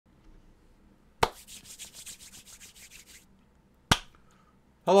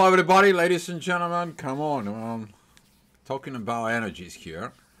Hello, everybody, ladies and gentlemen. Come on, talking about energies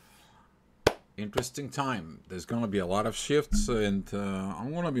here. Interesting time. There's going to be a lot of shifts, and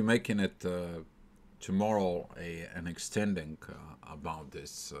I'm going to be making it tomorrow an extending about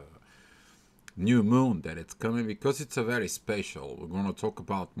this new moon that it's coming because it's a very special. We're going to talk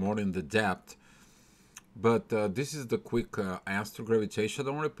about more in the depth, but this is the quick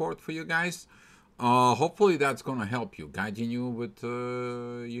astro-gravitational report for you guys. Hopefully that's gonna help you, guiding you with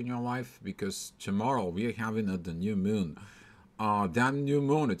in your life because tomorrow we are having the new moon. That new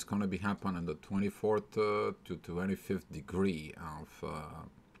moon it's gonna be happening the 24th to 25th degree of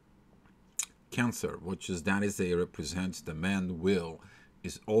Cancer, which is that is a represents the man will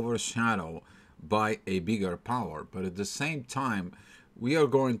is overshadowed by a bigger power, but at the same time we are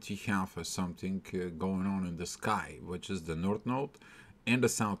going to have something going on in the sky, which is the north node and the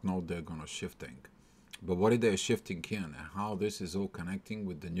south node. They're gonna shifting. But what are they shifting in and how this is all connecting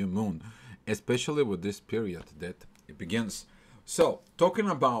with the new moon, especially with this period that it begins. So, talking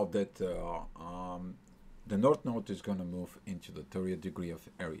about that, the North Node is going to move into the 30th degree of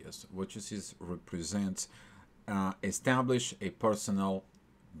Aries, which is represents establish a personal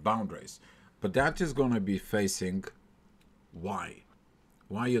boundaries. But that is going to be facing why?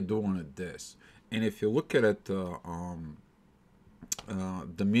 Why you're doing it this? And if you look at it, the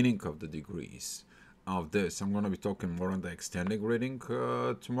meaning of the degrees of this. I'm going to be talking more on the extending reading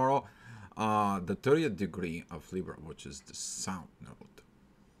tomorrow. The 30th degree of Libra, which is the South Node,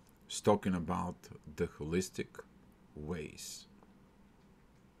 is talking about the holistic ways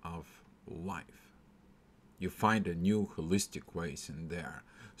of life. You find a new holistic ways in there.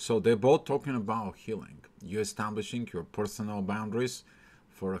 So they're both talking about healing. You're establishing your personal boundaries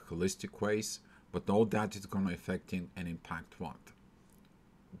for a holistic ways, but all that is going to affect and impact what?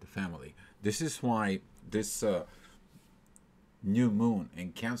 The family. This is why this new moon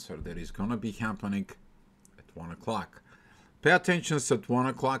in Cancer that is going to be happening at 1 o'clock. Pay attention at 1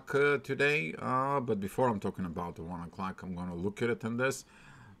 o'clock today, but before I'm talking about the 1 o'clock, I'm going to look at it in this.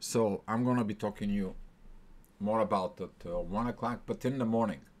 So I'm going to be talking to you more about it 1 o'clock, but in the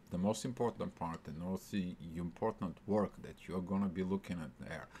morning. The most important part and also the important work that you're going to be looking at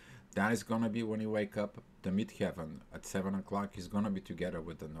there. That is going to be when you wake up. The midheaven at 7 o'clock is going to be together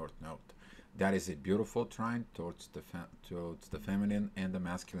with the North Node. That is a beautiful trine towards the feminine and the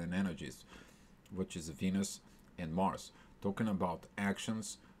masculine energies, which is Venus and Mars. Talking about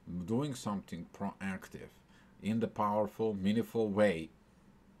actions, doing something proactive in the powerful, meaningful way,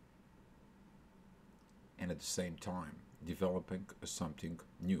 and at the same time developing something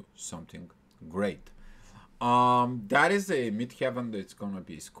new, something great. That is a midheaven that's going to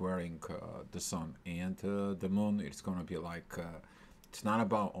be squaring the sun and the moon. It's going to be like, it's not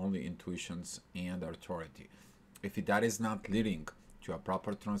about only intuitions and authority. If that is not leading to a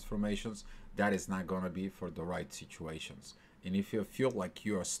proper transformations, that is not going to be for the right situations. And if you feel like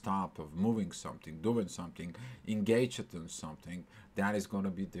you are stopped of moving something, doing something, engaged in something, that is going to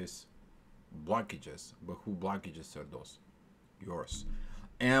be this blockages. But who blockages are those? Yours.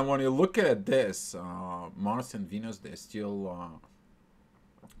 And when you look at this, Mars and Venus, they're still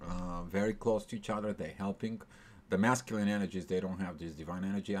very close to each other. They're helping. The masculine energies, they don't have these divine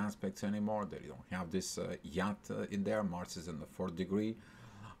energy aspects anymore. They don't have this yacht in there. Mars is in the 4th degree.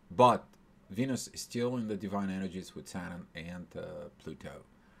 But Venus is still in the divine energies with Saturn and Pluto.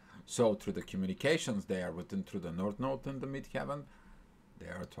 So through the communications there, through the North Node and the Midheaven, they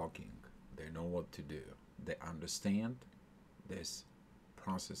are talking. They know what to do. They understand this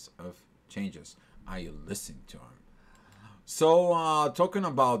process of changes. Are you listening to them? So talking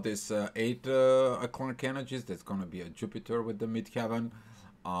about this 8 o'clock energies, that's going to be a Jupiter with the midheaven.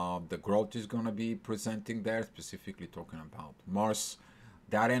 The growth is going to be presenting there, specifically talking about Mars.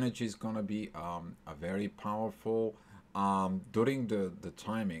 That energy is going to be a very powerful. During the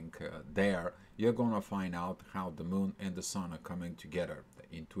timing there, you're going to find out how the moon and the sun are coming together.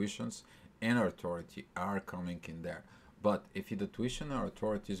 The intuitions and authority are coming in there. But if the tuition or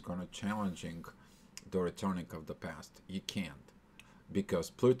authority is going to challenging the returning of the past, you can't. Because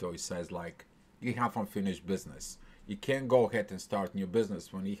Pluto says like, you have unfinished business. You can't go ahead and start new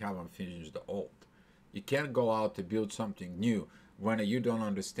business when you haven't finished the old. You can't go out to build something new when you don't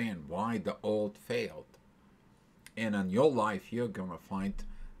understand why the old failed. And in your life, you're going to find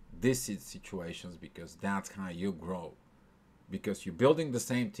these situations because that's how you grow. Because you're building the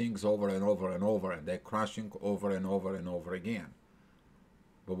same things over and over and over, and they're crashing over and over and over again.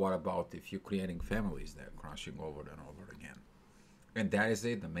 But what about if you're creating families that are crashing over and over again? And that is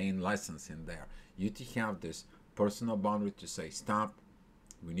it, the main lessons in there. You to have this personal boundary to say, stop,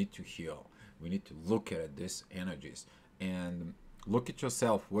 we need to heal. We need to look at these energies. And Look at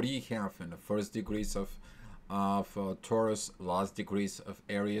yourself. What do you have in the first degrees of Taurus, last degrees of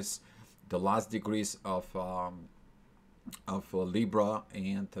Aries, the last degrees of Libra,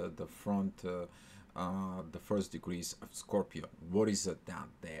 and the first degrees of Scorpio? What is it down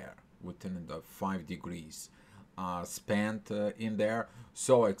there within the 5 degrees spanned in there?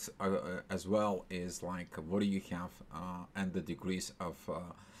 So as well is like what do you have and the degrees of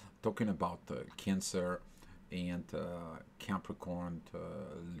talking about Cancer and Capricorn,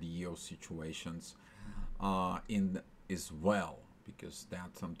 Leo situations in as well, because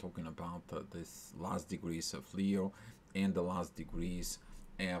that's I'm talking about this last degrees of Leo and the last degrees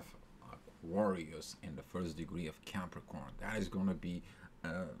of Aquarius and the first degree of Capricorn. That is going to be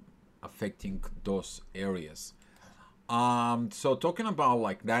affecting those areas. So talking about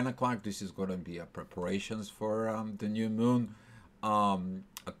like 9 o'clock, this is going to be preparations for the new moon.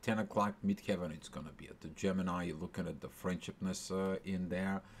 At 10 o'clock, midheaven, it's going to be at the Gemini. You're looking at the friendshipness in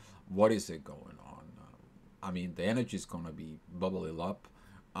there. What is it going on? I mean, the energy is going to be bubbling up.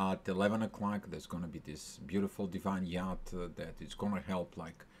 At 11 o'clock, there's going to be this beautiful divine yacht that is going to help,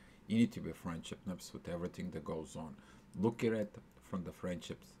 like, you need to be friendshipness with everything that goes on. Look at it from the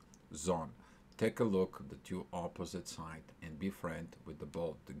friendship zone. Take a look at the two opposite sides and be friend with the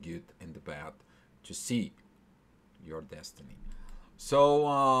both, the good and the bad, to see your destiny.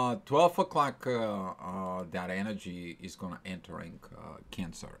 So 12 o'clock, that energy is going to entering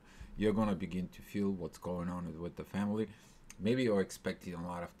Cancer. You're going to begin to feel what's going on with the family. Maybe you're expecting a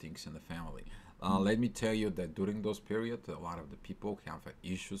lot of things in the family. Let me tell you that during those periods, a lot of the people have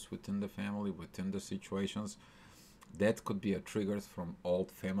issues within the family, within the situations. That could be a trigger from old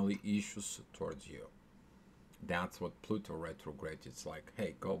family issues towards you. That's what Pluto retrograde. It's like,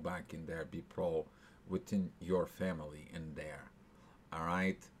 hey, go back in there, be pro within your family in there. All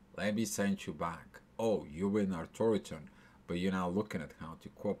right, let me send you back. Oh, you've been authoritarian, but you're now looking at how to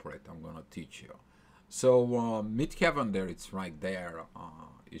cooperate. I'm going to teach you. So midheaven there, it's right there.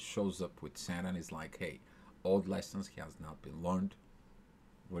 It shows up with Saturn. It's like, hey, old lessons has not been learned.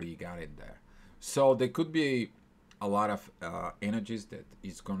 What do you got in there? So there could be a lot of energies that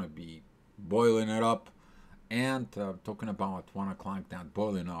is going to be boiling it up. And talking about 1 o'clock, that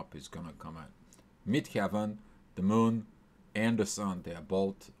boiling up is going to come at midheaven, the moon, and the sun. They are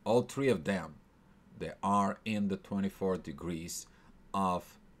both, all three of them, they are in the 24 degrees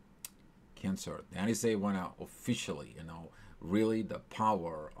of Cancer. That is they want to officially, really the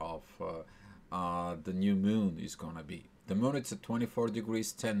power of the new moon is going to be. The moon, it's at 24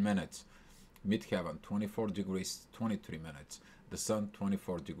 degrees 10 minutes. Midheaven 24 degrees 23 minutes. The sun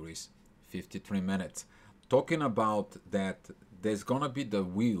 24 degrees 53 minutes. Talking about that, there's going to be the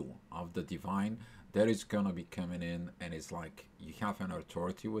wheel of the divine that is going to be coming in, and it's like you have an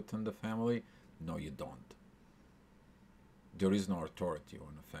authority within the family. No, you don't. There is no authority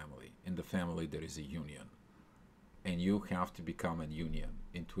in the family. In the family, there is a union. And you have to become a union,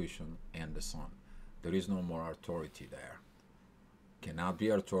 intuition and the sun. There is no more authority there. Cannot be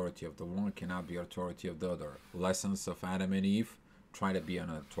authority of the one, cannot be authority of the other. Lessons of Adam and Eve, try to be an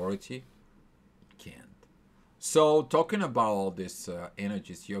authority, can't. So talking about all these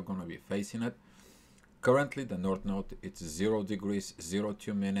energies, you're going to be facing it. Currently, the North Node, it's 0 degrees,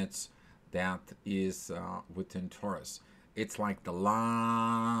 02 minutes. That is within Taurus. It's like the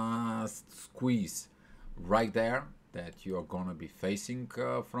last squeeze right there that you're going to be facing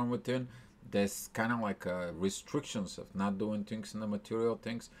from within. There's kind of like restrictions of not doing things in the material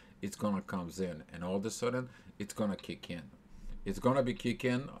things. It's going to come in, and all of a sudden, it's going to kick in. It's going to be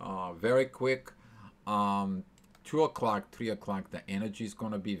kicking very quick. 2 o'clock, 3 o'clock, the energy is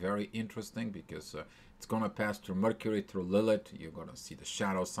going to be very interesting because it's going to pass through Mercury, through Lilith. You're going to see the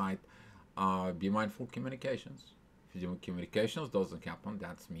shadow side. Be mindful communications. If your communications doesn't happen,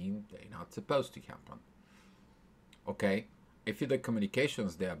 that means they're not supposed to happen. Okay? If the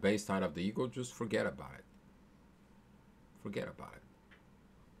communications they are based out of the ego, just forget about it. Forget about it.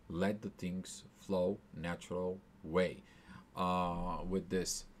 Let the things flow natural way with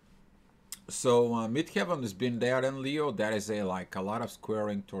this. So midheaven has been there in Leo. That is a lot of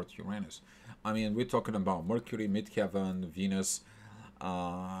squaring towards Uranus. I mean, we're talking about Mercury, midheaven, Venus,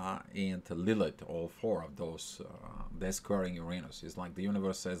 and Lilith. All four of those, they're squaring Uranus. It's like the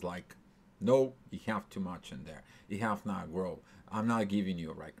universe says, like, no, you have too much in there. You have not grow. I'm not giving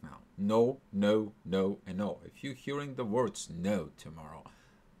you right now. No, no, no, and no. If you're hearing the words no tomorrow,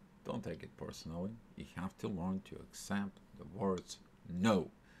 don't take it personally. You have to learn to accept the words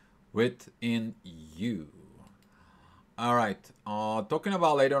no within you. All right. Talking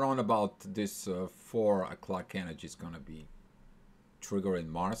about later on about this 4 o'clock energy is going to be triggering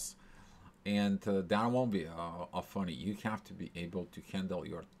Mars. And that won't be funny. You have to be able to handle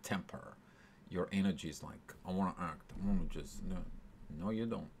your temper, your energies. Like, I want to act, I want to just, no, no, you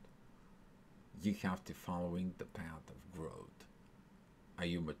don't. You have to following the path of growth. Are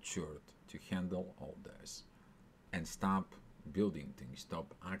you matured to handle all this? And stop building things,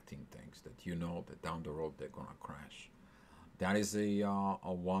 stop acting things that you know that down the road they're gonna crash. That is a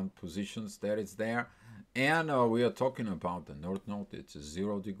one positions that is there. And we are talking about the North Node. It's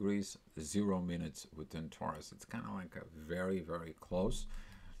 0 degrees, 0 minutes within Taurus. It's kind of like a very, very close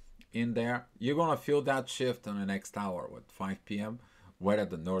in there. You're going to feel that shift in the next hour at 5 p.m. whether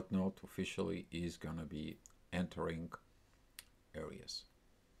the North Node officially is going to be entering areas.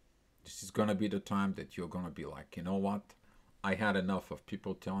 This is going to be the time that you're going to be like, you know what? I had enough of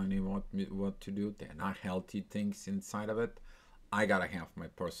people telling me what to do. They're not healthy things inside of it. I got to have my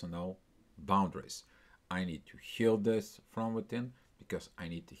personal boundaries. I need to heal this from within because I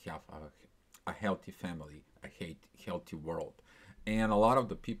need to have a healthy family, a healthy world. And a lot of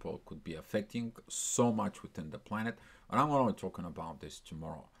the people could be affecting so much within the planet. And I'm going to be talking about this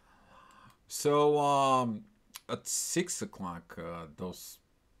tomorrow. So at 6 o'clock, those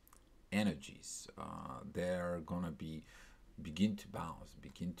energies, they're going to be begin to bounce,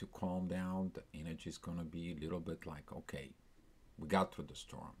 begin to calm down. The energy is going to be a little bit like, okay, we got through the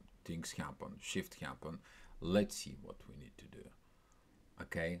storm. Things happen, shift happen. Let's see what we need to do.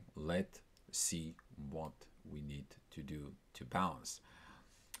 Okay, let's see what we need to do to balance.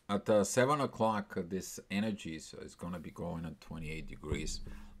 At 7 o'clock, this energy is going to be going at 28 degrees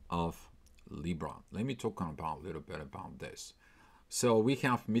of Libra. Let me talk about a little bit about this. So we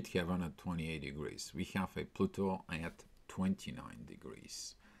have midheaven at 28 degrees. We have a Pluto at 29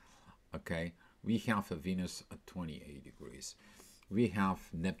 degrees. Okay, we have a Venus at 28 degrees. We have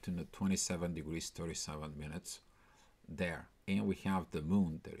Neptune at 27 degrees 37 minutes there, and we have the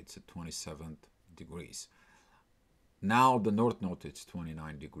moon there. It's at 27 degrees. Now the North Node is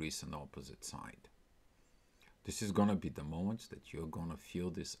 29 degrees on the opposite side. This is going to be the moments that you're going to feel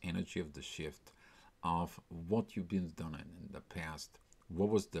this energy of the shift of what you've been done in the past. What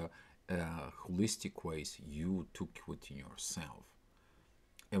was the holistic ways you took within yourself,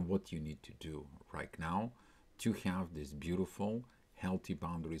 and what you need to do right now to have these beautiful, healthy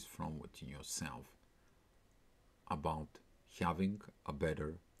boundaries from within yourself about having a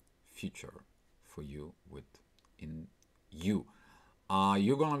better future for you within you.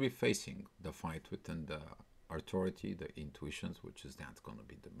 You're going to be facing the fight within the authority, the intuitions, which is that's going to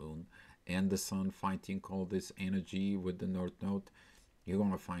be the moon and the sun fighting all this energy with the North Node. You're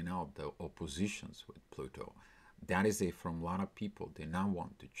going to find out the oppositions with Pluto. That is from a lot of people, they now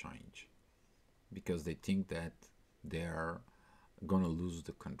want to change because they think that they're going to lose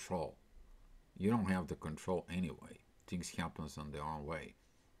the control. You don't have the control anyway. Things happens on their own way.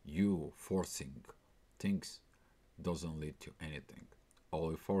 You forcing things doesn't lead to anything.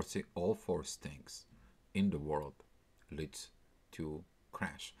 All force things in the world leads to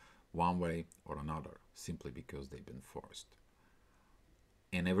crash one way or another simply because they've been forced.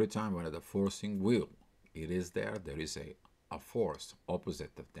 And every time when the forcing will, it is there is a force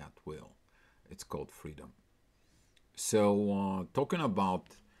opposite of that will. It's called freedom. So talking about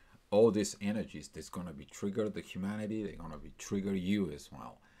all these energies that's going to be trigger the humanity, they're going to be trigger you as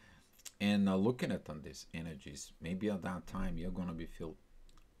well. And looking at on these energies, maybe at that time you're going to be feel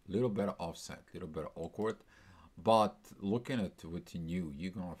a little bit offset, a little bit awkward. But looking at within you,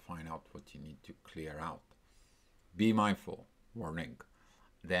 you're going to find out what you need to clear out. Be mindful, warning,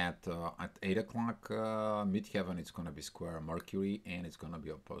 that at 8 o'clock, midheaven is going to be square Mercury and it's going to be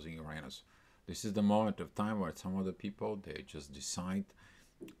opposing Uranus. This is the moment of time where some of the people, they just decide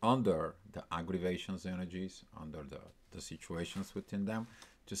under the aggravations energies, under the situations within them,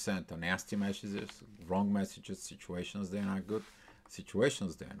 to send the nasty messages, wrong messages, situations they're not good,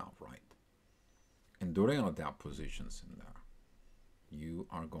 situations they're not right. And during all that positions in there, you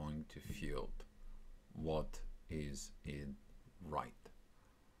are going to feel what is in right.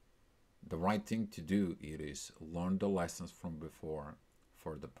 The right thing to do it is learn the lessons from before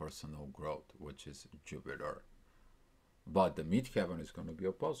for the personal growth, which is Jupiter. But the midheaven is going to be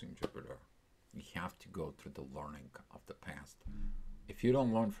opposing Jupiter. You have to go through the learning of the past. If you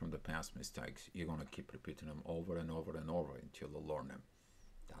don't learn from the past mistakes, you're going to keep repeating them over and over and over until you learn them.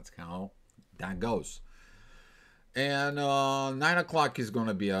 That's how that goes. And 9 o'clock is going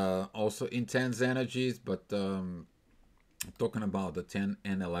to be also intense energies, but talking about the 10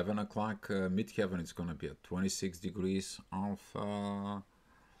 and 11 o'clock, midheaven is going to be at 26 degrees of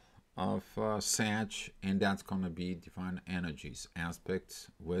Sag, and that's going to be divine energies aspects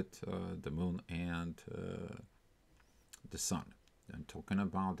with the moon and the sun. I'm talking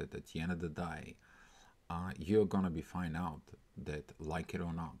about that at the end of the day, you're gonna be find out that, like it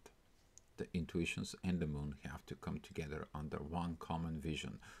or not, the intuitions and the moon have to come together under one common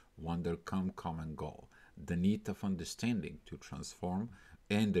vision, one common goal. The need of understanding to transform,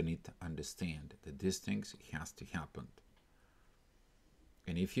 and the need to understand that these things has to happen.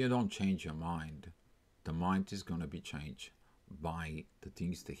 And if you don't change your mind, the mind is going to be changed by the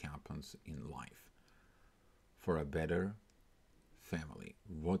things that happens in life for a better family.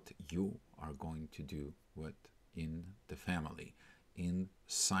 What you are going to do with in the family,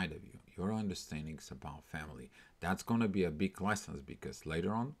 inside of you, your understandings about family. That's going to be a big lesson, because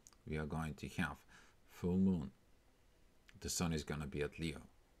later on we are going to have full moon. The sun is going to be at Leo,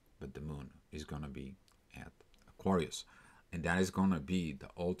 but the moon is going to be at Aquarius. And that is going to be the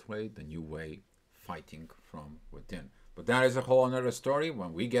old way, the new way, fighting from within. But that is a whole another story.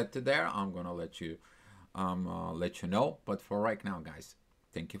 When we get to there, I'm going to let you know. But for right now, guys,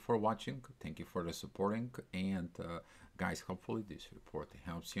 thank you for watching. Thank you for the supporting. And guys, hopefully this report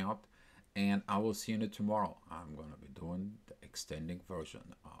helps you out. And I will see you tomorrow. I'm going to be doing the extending version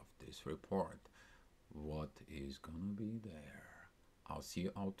of this report. What is going to be there? I'll see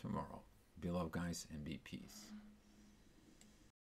you all tomorrow. Be love, guys, and be peace.